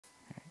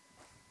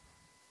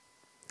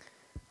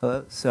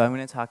Hello, so I'm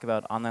going to talk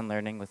about online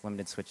learning with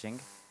limited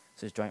switching.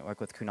 This is joint work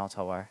with Kunal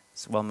Talwar.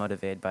 It's well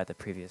motivated by the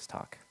previous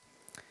talk.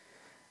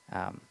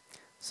 The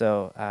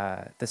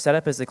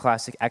setup is the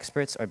classic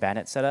experts or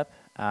bandit setup.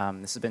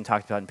 This has been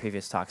talked about in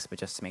previous talks, but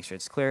just to make sure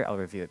it's clear, I'll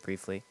review it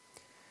briefly.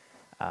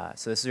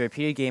 So this is a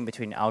repeated game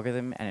between an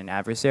algorithm and an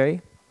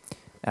adversary.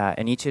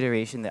 In each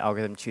iteration, the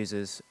algorithm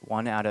chooses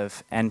one out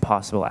of n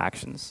possible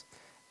actions,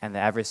 and the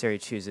adversary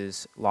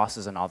chooses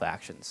losses on all the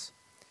actions.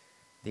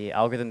 The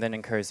algorithm then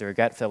incurs the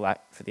regret for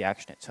the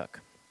action it took.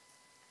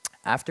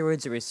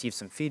 Afterwards, it receives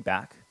some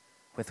feedback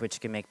with which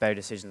it can make better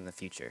decisions in the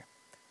future.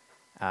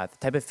 The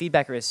type of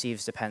feedback it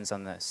receives depends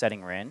on the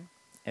setting we're in.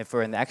 If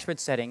we're in the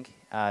expert setting,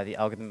 the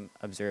algorithm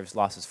observes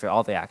losses for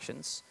all the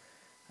actions.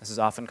 This is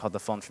often called the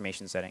full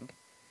information setting.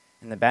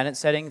 In the bandit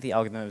setting, the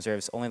algorithm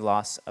observes only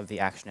loss of the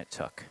action it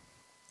took.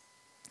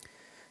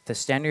 The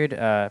standard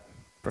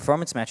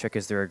performance metric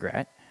is the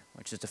regret,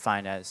 which is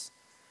defined as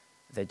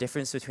the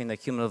difference between the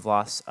cumulative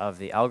loss of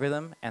the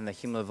algorithm and the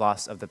cumulative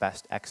loss of the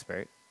best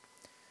expert.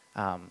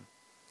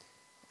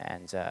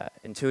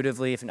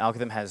 Intuitively, if an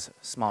algorithm has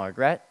small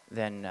regret,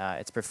 then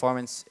its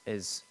performance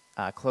is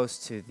close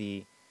to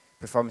the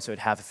performance it would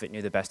have if it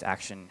knew the best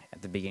action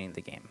at the beginning of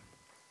the game.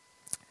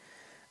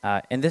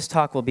 In this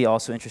talk, we'll be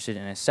also interested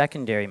in a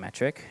secondary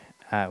metric,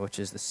 which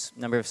is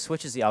the number of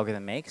switches the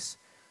algorithm makes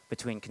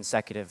between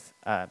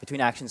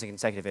actions and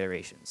consecutive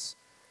iterations.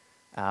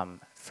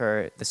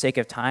 For the sake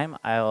of time,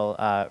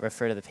 I'll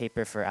refer to the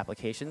paper for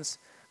applications,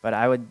 but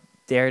I would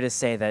dare to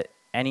say that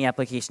any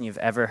application you've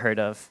ever heard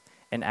of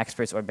in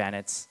experts or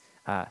bandits,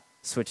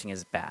 switching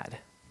is bad.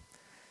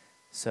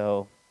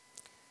 So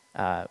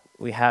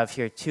we have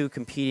here two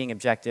competing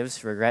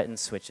objectives, regret and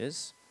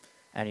switches,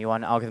 and you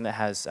want an algorithm that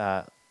has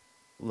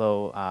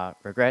low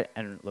regret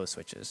and low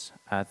switches.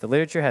 The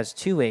literature has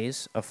two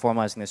ways of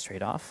formalizing this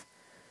trade-off.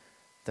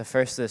 The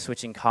first is the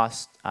switching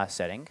cost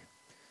setting.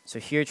 So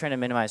here you're trying to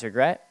minimize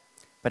regret,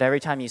 but every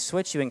time you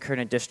switch, you incur an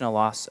additional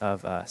loss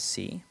of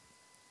C.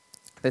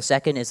 The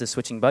second is the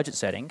switching budget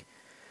setting,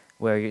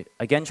 where you're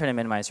again trying to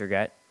minimize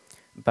regret,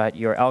 but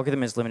your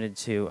algorithm is limited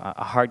to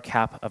a hard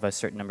cap of a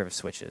certain number of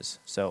switches.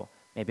 So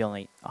maybe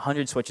only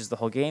 100 switches the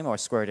whole game, or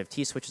square root of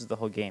t switches the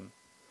whole game.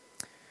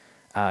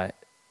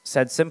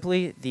 Said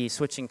simply, the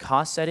switching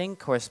cost setting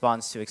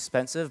corresponds to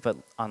expensive but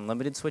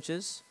unlimited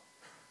switches,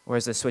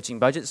 whereas the switching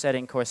budget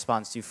setting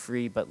corresponds to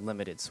free but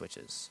limited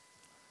switches.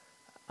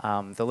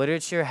 The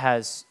literature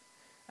has,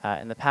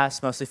 in the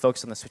past, mostly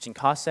focused on the switching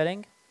cost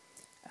setting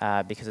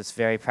because it's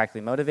very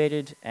practically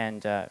motivated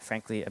and,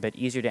 frankly, a bit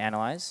easier to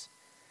analyze.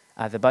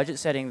 The budget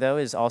setting, though,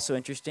 is also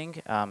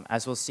interesting.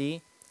 As we'll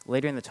see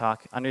later in the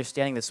talk,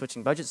 understanding the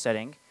switching budget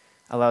setting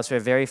allows for a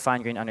very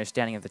fine-grained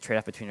understanding of the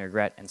trade-off between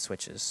regret and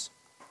switches.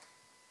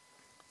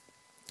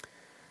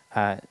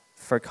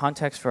 For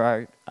context for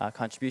our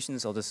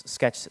contributions, I'll just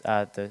sketch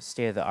the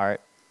state of the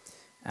art.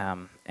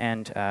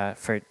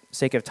 For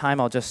sake of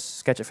time, I'll just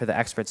sketch it for the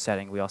expert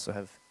setting. We also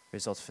have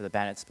results for the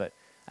bandits, but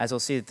as we'll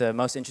see, the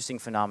most interesting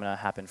phenomena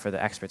happen for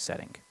the expert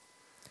setting.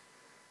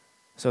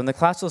 So in the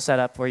classical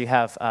setup, where you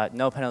have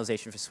no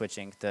penalization for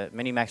switching, the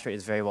minimax rate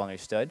is very well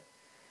understood,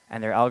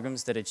 and there are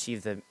algorithms that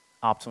achieve the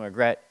optimal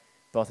regret,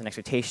 both in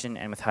expectation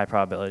and with high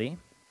probability.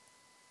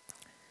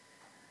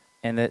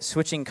 In the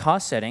switching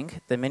cost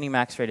setting, the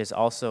minimax rate is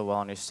also well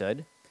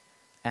understood,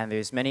 and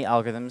there's many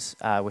algorithms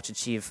which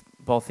achieve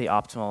both the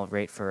optimal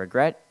rate for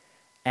regret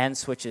and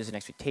switches in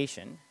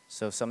expectation.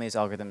 So some of these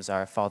algorithms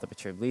are follow the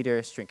perturbed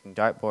leader, shrinking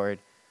dartboard,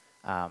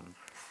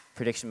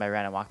 prediction by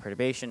random walk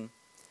perturbation.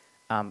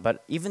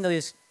 But even though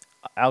these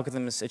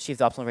algorithms achieve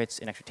the optimal rates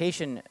in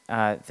expectation,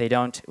 they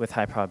don't with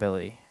high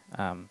probability.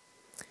 And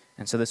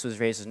so this was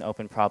raised as an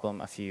open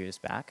problem a few years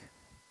back.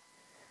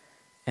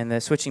 In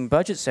the switching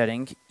budget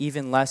setting,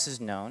 even less is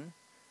known.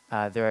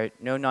 There are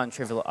no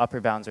non-trivial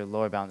upper bounds or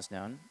lower bounds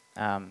known.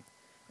 And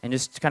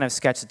just to kind of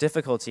sketch the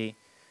difficulty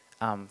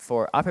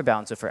for upper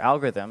bounds, so for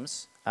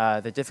algorithms,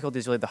 the difficulty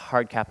is really the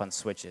hard cap on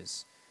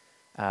switches.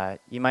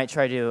 You might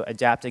try to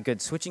adapt a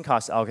good switching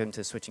cost algorithm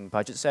to the switching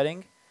budget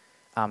setting.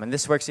 And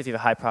this works if you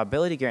have a high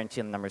probability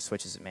guarantee on the number of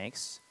switches it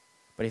makes.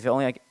 But if you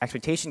only have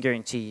expectation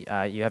guarantee,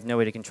 you have no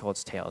way to control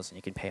its tails, and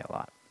you can pay a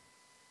lot.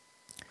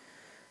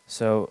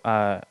 So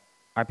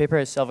our paper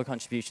has several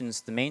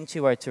contributions. The main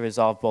two are to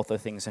resolve both the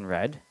things in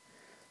red.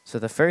 So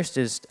the first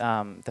is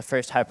the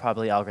first high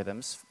probability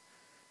algorithms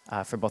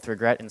for both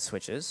regret and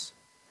switches.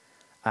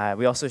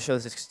 We also show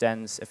this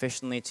extends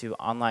efficiently to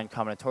online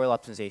combinatorial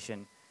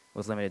optimization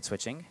with limited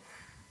switching.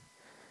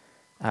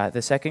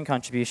 The second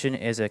contribution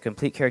is a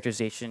complete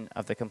characterization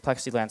of the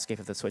complexity landscape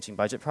of the switching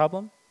budget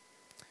problem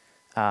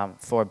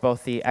for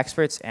both the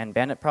experts and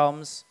bandit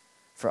problems,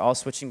 for all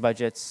switching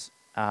budgets,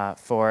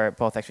 for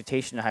both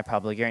expectation and high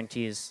probability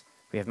guarantees.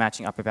 We have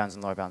matching upper bounds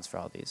and lower bounds for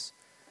all these.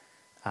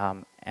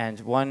 And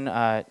one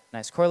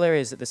nice corollary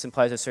is that this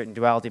implies a certain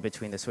duality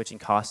between the switching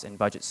cost and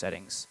budget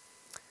settings,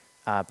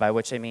 by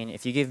which I mean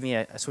if you give me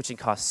a switching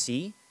cost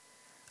C,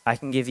 I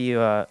can give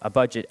you a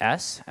budget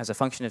S as a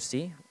function of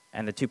C,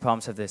 and the two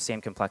problems have the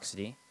same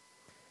complexity.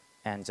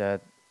 And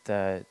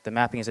the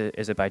mapping is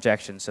a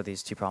bijection, so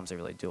these two problems are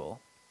really dual.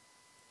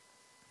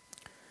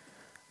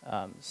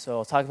 So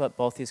I'll talk about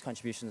both these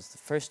contributions. The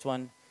first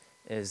one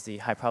is the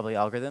high probability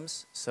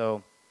algorithms.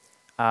 So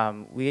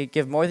we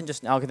give more than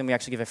just an algorithm. We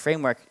actually give a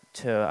framework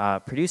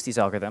to produce these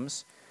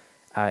algorithms.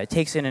 It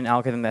takes in an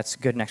algorithm that's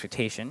good in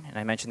expectation, and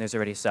I mentioned there's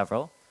already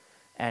several,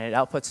 and it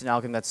outputs an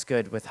algorithm that's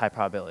good with high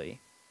probability.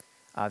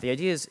 The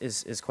idea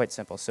is quite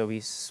simple. So we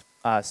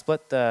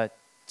split the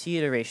t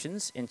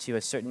iterations into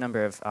a certain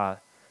number of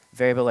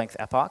variable length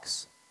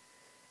epochs,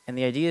 and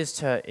the idea is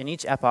to, in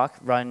each epoch,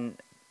 run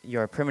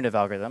your primitive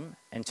algorithm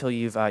until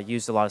you've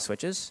used a lot of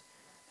switches,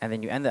 and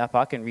then you end the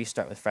epoch and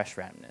restart with fresh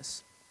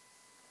randomness.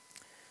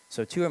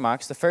 So 2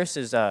 remarks. The first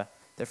is the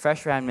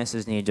fresh randomness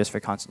is needed just for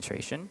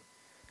concentration.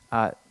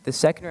 The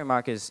second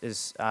remark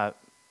is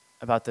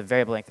about the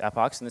variable length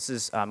epochs, and this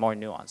is more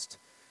nuanced.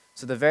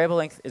 So the variable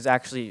length is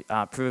actually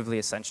provably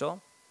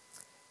essential,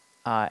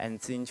 and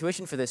the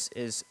intuition for this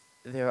is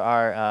there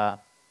are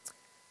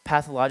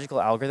pathological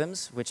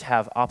algorithms which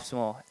have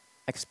optimal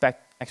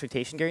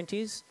expectation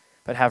guarantees,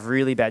 but have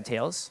really bad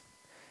tails.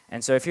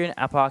 And so if you're in an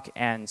epoch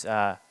and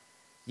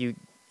you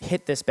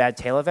hit this bad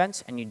tail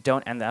event and you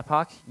don't end the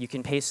epoch, you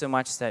can pay so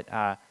much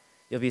that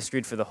you'll be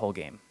screwed for the whole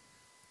game.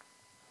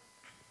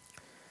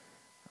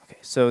 Okay,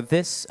 so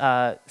this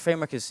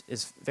framework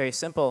is very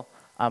simple,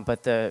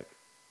 but the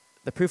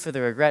proof of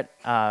the regret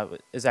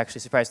is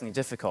actually surprisingly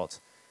difficult.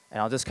 And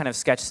I'll just kind of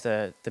sketch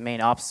the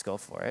main obstacle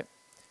for it.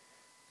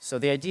 So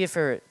the idea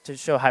to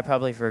show high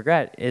probability for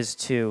regret is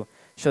to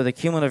show the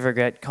cumulative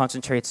regret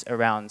concentrates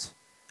around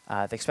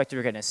the expected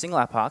regret in a single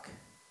epoch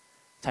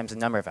times the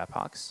number of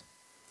epochs.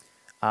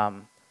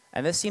 And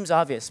this seems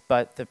obvious,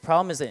 but the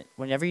problem is that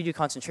whenever you do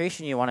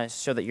concentration, you want to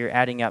show that you're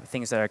adding up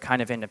things that are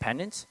kind of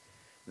independent.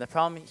 The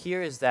problem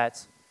here is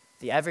that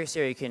the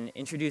adversary can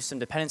introduce some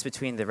dependence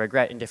between the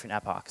regret in different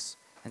epochs.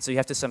 And so you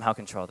have to somehow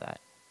control that.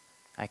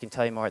 I can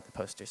tell you more at the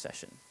poster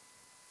session.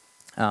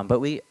 But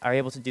we are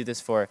able to do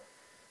this for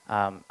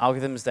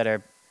algorithms that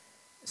are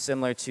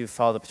similar to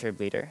follow the perturbed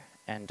leader.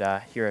 And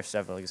here are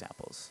several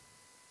examples.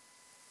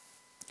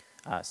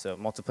 So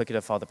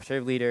multiplicative follow the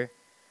perturbed leader,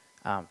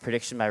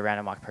 prediction by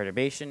random walk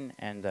perturbation,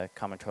 and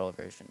combinatorial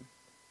version.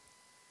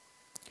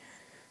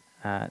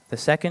 The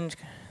second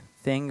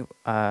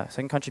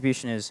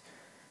contribution is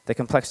the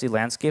complexity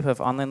landscape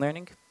of online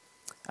learning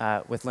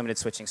with limited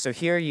switching. So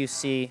here you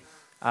see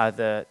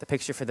the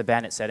picture for the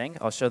bandit setting.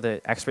 I'll show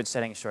the expert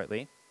setting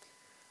shortly.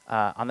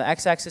 On the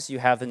x-axis, you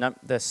have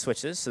the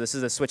switches. So this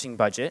is the switching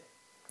budget.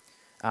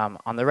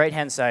 On the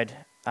right-hand side,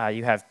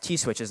 you have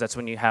t-switches. That's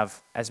when you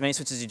have as many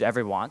switches as you'd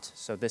ever want.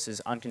 So this is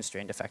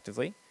unconstrained,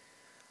 effectively.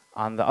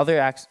 On the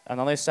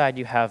other side,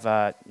 you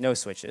have no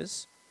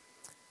switches.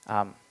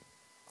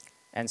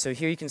 And so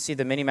here you can see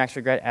the minimax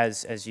regret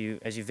as you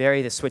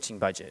vary the switching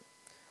budget.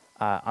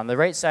 On the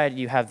right side,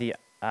 you have the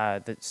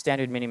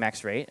standard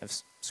minimax rate of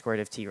square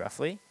root of t,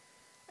 roughly.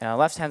 And on the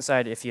left-hand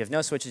side, if you have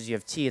no switches, you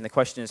have t. And the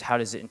question is, how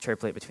does it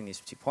interpolate between these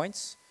 2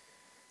 points?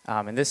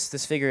 And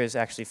this figure is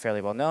actually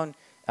fairly well known.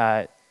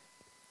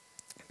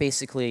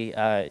 Basically,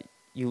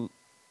 you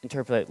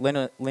interpolate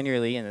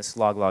linearly in this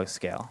log-log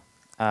scale.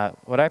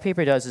 What our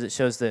paper does is it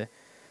shows the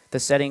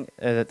setting.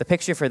 The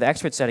picture for the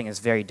expert setting is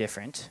very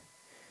different.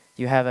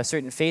 You have a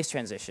certain phase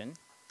transition.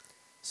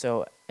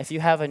 So if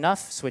you have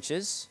enough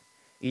switches,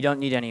 you don't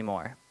need any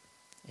more.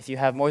 If you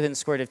have more than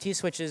square root of t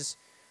switches,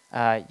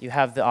 you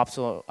have the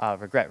optimal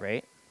regret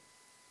rate.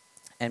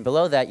 And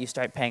below that, you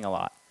start paying a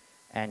lot.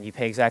 And you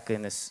pay exactly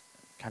in this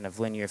kind of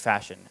linear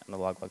fashion on the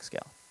log-log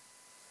scale.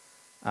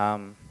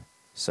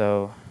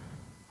 So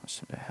what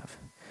should I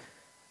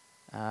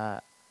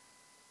have?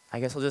 I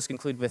guess I'll just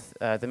conclude with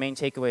the main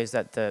takeaway is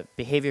that the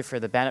behavior for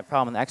the bandit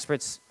problem and the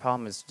experts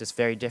problem is just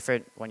very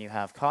different when you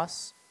have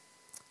costs.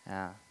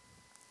 Oh,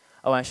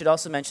 and I should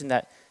also mention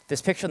that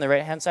this picture on the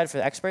right-hand side for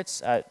the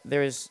experts,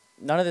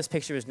 none of this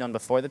picture was known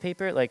before the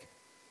paper, like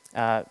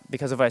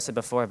because of what I said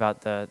before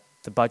about the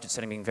budget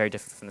setting being very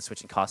different from the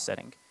switching cost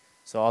setting.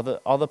 So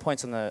all the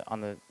points on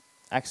the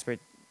expert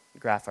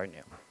graph are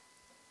new.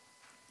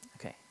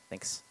 Okay,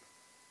 thanks.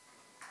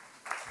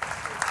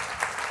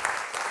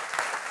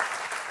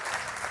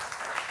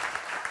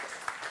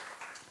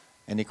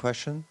 Any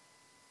question?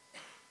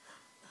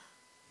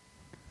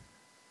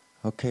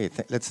 Okay,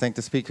 let's thank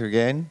the speaker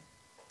again.